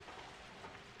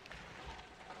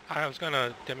I was going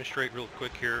to demonstrate real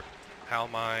quick here how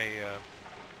my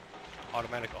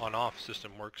automatic on-off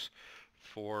system works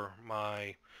for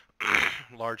my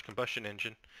large combustion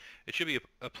engine. It should be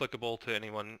applicable to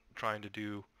anyone trying to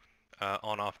do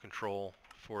on-off control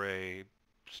for a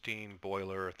steam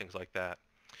boiler or things like that.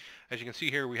 As you can see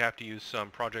here, we have to use some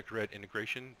Project Red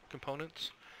integration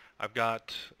components. I've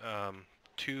got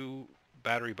two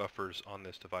battery buffers on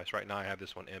this device. Right now I have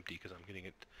this one empty because I'm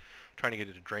trying to get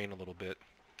it to drain a little bit.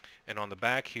 And on the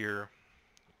back here,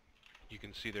 you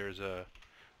can see there's a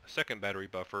second battery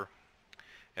buffer.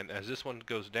 And as this one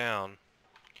goes down,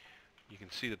 you can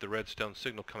see that the redstone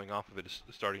signal coming off of it is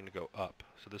starting to go up.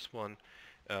 So this one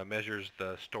measures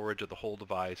the storage of the whole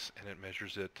device, and it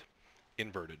measures it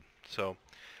inverted. So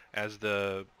as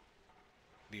the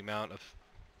amount of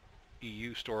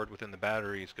EU stored within the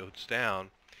batteries goes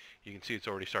down, you can see it's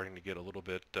already starting to get a little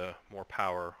bit more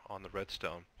power on the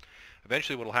redstone.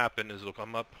 Eventually what will happen is it'll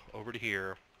come up over to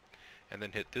here and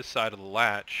then hit this side of the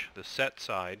latch, the set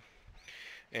side.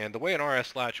 And the way an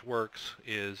RS latch works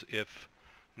is if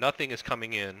nothing is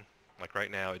coming in, like right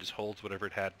now, it just holds whatever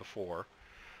it had before.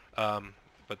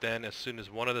 But then as soon as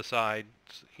one of the sides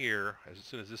here, as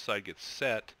soon as this side gets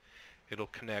set, it'll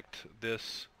connect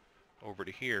this over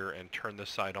to here and turn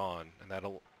this side on, and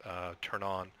that'll turn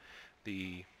on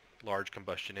the large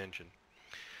combustion engine.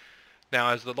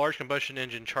 Now as the large combustion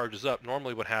engine charges up,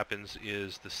 normally what happens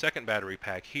is the second battery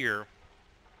pack here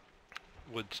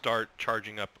would start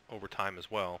charging up over time as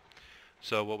well.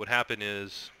 So what would happen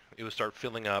is it would start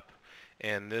filling up,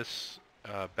 and this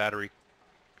battery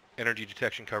energy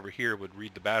detection cover here would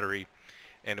read the battery,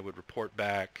 and it would report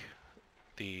back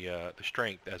the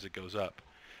strength as it goes up.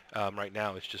 Right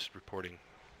now it's just reporting,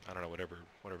 I don't know, whatever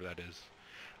that is.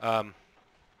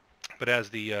 But as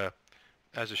the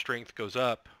strength goes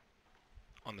up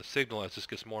on the signal, as this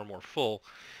gets more and more full,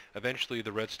 eventually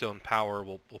the redstone power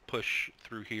will push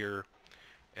through here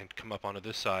and come up onto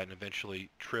this side and eventually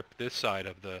trip this side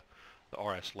of the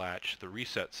RS latch, the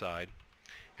reset side,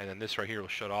 and then this right here will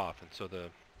shut off, and so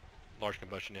the large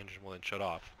combustion engine will then shut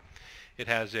off. It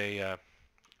has a,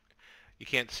 you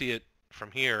can't see it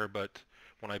from here, but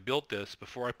when I built this,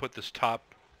 before I put this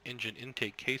top engine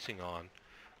intake casing on,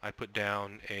 I put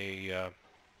down a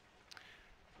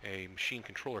machine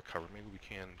controller cover. Maybe we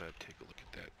can take a look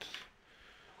at that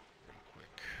real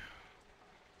quick.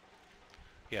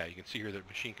 Yeah, you can see here the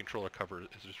machine controller cover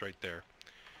is just right there.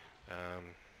 Let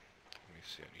me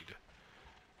see, I need to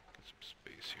get some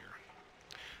space here.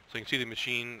 So you can see the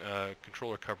machine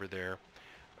controller cover there.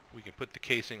 We can put the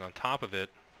casing on top of it,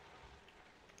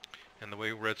 and the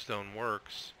way redstone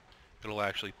works, it'll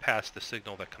actually pass the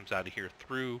signal that comes out of here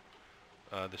through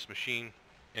this machine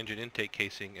engine intake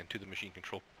casing and to the machine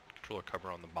controller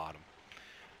cover on the bottom.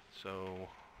 So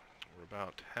we're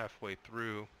about halfway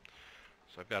through.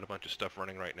 So I've got a bunch of stuff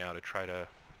running right now to try to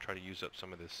use up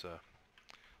some of this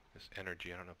this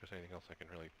energy. I don't know if there's anything else I can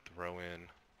really throw in.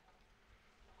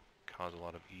 Cause a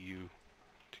lot of EU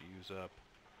to use up.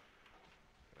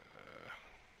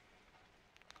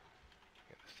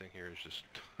 Yeah, this thing here is just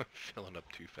filling up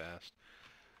too fast.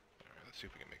 Alright, let's see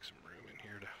if we can make some room in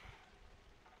here to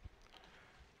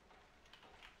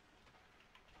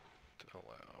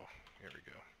allow, here we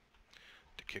go,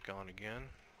 to kick on again.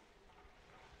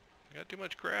 I got too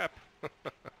much crap.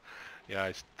 Yeah,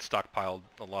 I stockpiled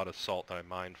a lot of salt that I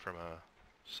mined from a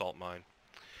salt mine.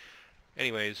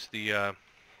 Anyways, the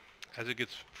as it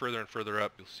gets further and further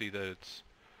up, you'll see that it's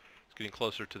getting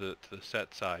closer to the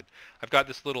set side. I've got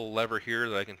this little lever here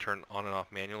that I can turn on and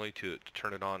off manually to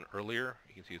turn it on earlier.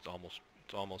 You can see it's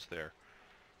almost there.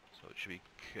 So it should be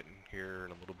hitting here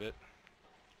in a little bit.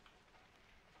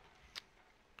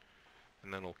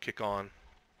 And then it'll kick on.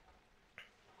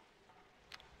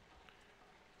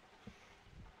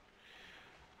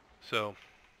 So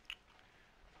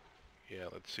yeah,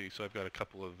 let's see. So I've got a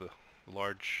couple of the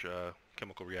large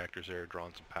chemical reactors there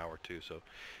drawing some power too, so it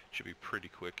should be pretty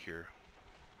quick here.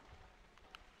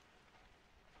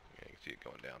 Yeah, you can see it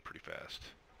going down pretty fast.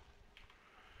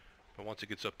 But once it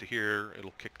gets up to here,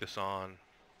 it'll kick this on,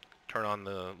 turn on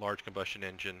the large combustion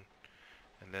engine,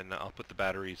 and then I'll put the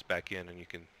batteries back in and you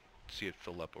can see it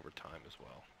fill up over time as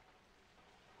well.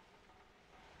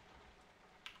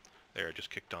 There, it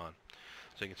just kicked on.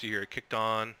 So you can see here it kicked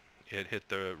on, it hit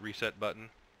the reset button,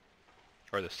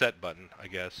 or the set button, I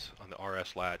guess, on the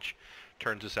RS latch,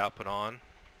 turns this output on,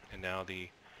 and now the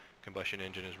combustion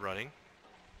engine is running.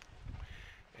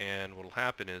 And what will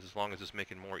happen is, as long as it's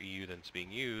making more EU than it's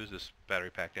being used, this battery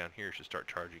pack down here should start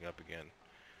charging up again.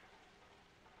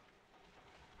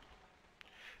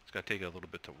 It's going to take a little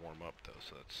bit to warm up though,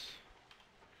 so that's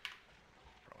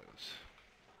probably what's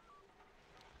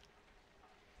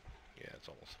it's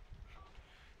almost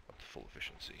up to full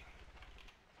efficiency.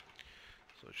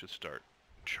 So it should start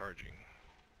charging.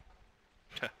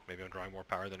 Maybe I'm drawing more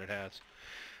power than it has.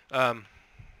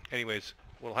 Anyways,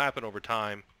 what will happen over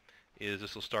time is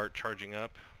this will start charging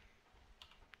up.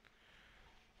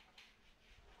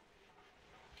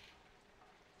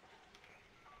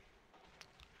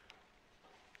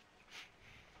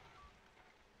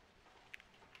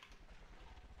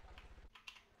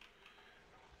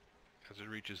 As it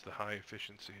reaches the high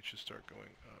efficiency, it should start going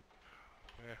up.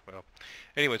 Well,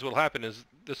 anyways, what will happen is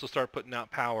this will start putting out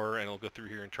power, and it'll go through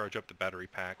here and charge up the battery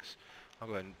packs. I'll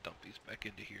go ahead and dump these back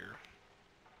into here.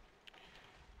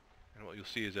 And what you'll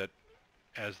see is that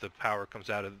as the power comes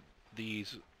out of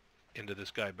these into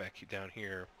this guy back down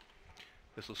here,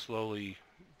 this will slowly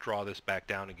draw this back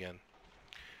down again.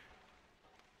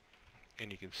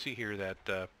 And you can see here that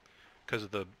because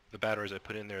of the batteries I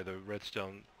put in there, the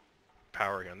redstone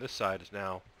power on this side is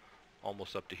now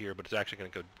almost up to here, but it's actually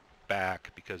going to go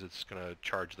back because it's going to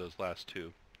charge those last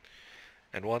two.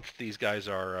 And once these guys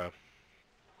are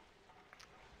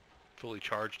fully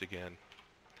charged again,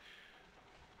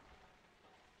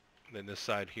 then this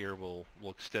side here will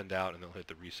extend out and they'll hit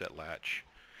the reset latch.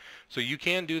 So you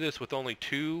can do this with only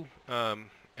two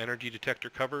energy detector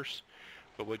covers,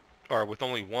 but with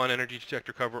only one energy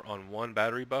detector cover on one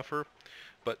battery buffer.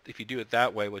 But if you do it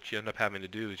that way, what you end up having to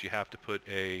do is you have to put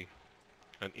an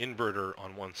inverter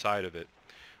on one side of it.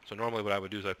 So normally what I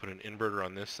would do is I put an inverter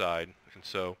on this side, and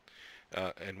so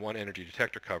and one energy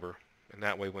detector cover, and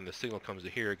that way when the signal comes to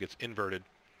here, it gets inverted,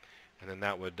 and then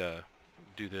that would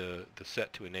do the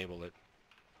set to enable it.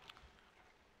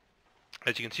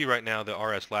 As you can see right now, the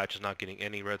RS latch is not getting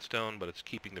any redstone, but it's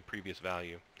keeping the previous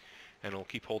value, and it'll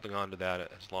keep holding on to that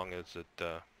as long as it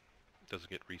doesn't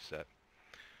get reset.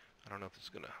 I don't know if it's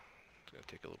gonna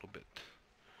take a little bit.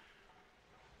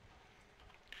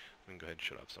 We can go ahead and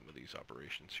shut off some of these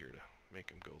operations here to make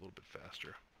them go a little bit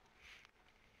faster.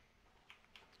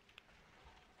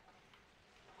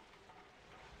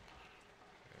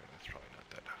 Yeah, that's probably not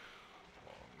that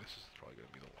long. This is probably going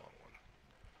to be the long one.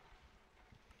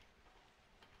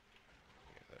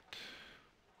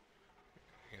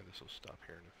 Yeah, this will stop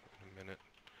here in a minute.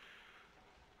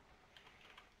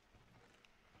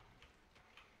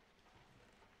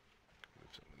 Move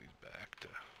some of these back to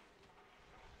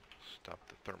stop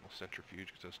the thermal centrifuge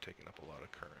because that's taking up a lot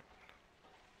of current.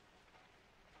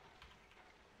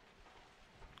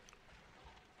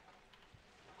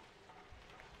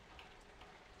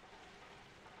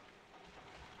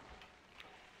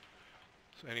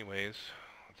 So anyways,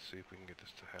 let's see if we can get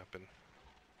this to happen.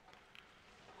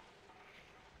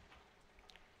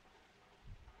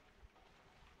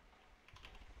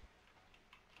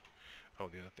 Oh,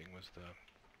 the other thing was the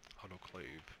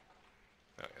autoclave.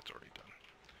 Oh, it's already done.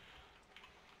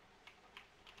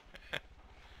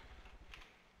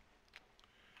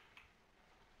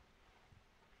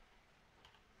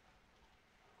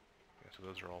 So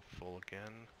those are all full again.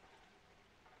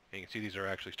 And you can see these are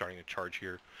actually starting to charge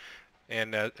here.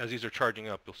 And as these are charging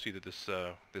up, you'll see that this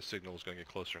signal is going to get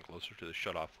closer and closer to the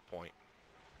shutoff point.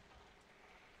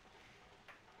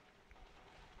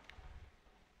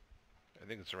 I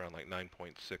think it's around like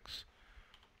 9.6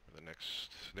 for the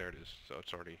next, there it is. So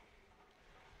it's already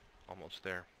almost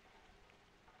there.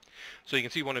 So you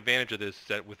can see one advantage of this is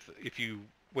that if you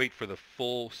wait for the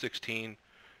full 16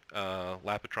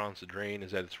 Lapitrons to drain,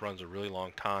 is that it runs a really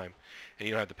long time, and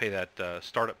you don't have to pay that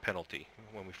startup penalty.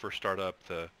 When we first start up,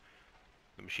 the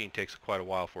machine takes quite a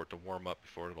while for it to warm up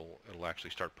before it'll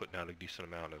actually start putting out a decent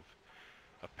amount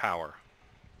of power.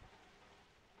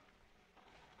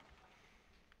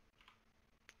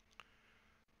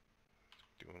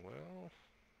 Doing well,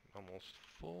 almost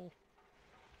full.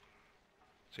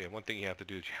 So yeah, one thing you have to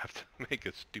do is you have to make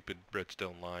a stupid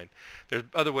redstone line. There's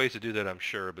other ways to do that, I'm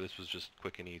sure, but this was just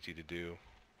quick and easy to do.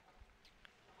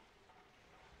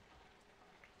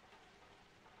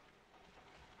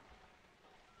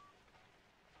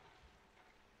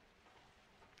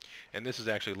 And this is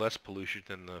actually less pollution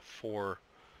than the 4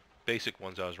 basic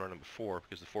ones I was running before,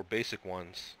 because the 4 basic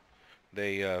ones,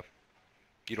 you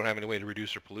don't have any way to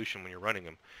reduce their pollution when you're running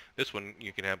them. This one,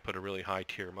 you can put a really high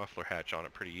tier muffler hatch on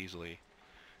it pretty easily,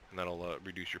 and that'll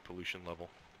reduce your pollution level.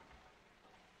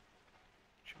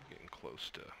 Should be getting close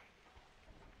to,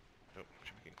 nope,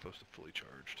 should be getting close to fully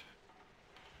charged.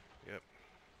 Yep,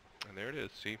 and there it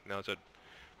is. See, now it's at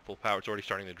full power. It's already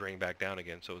starting to drain back down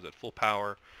again. So it's at full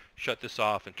power, shut this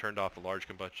off and turned off the large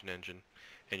combustion engine,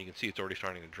 and you can see it's already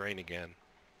starting to drain again.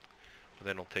 But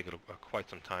then it'll take it quite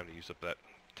some time to use up that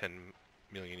 10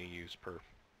 million EUs per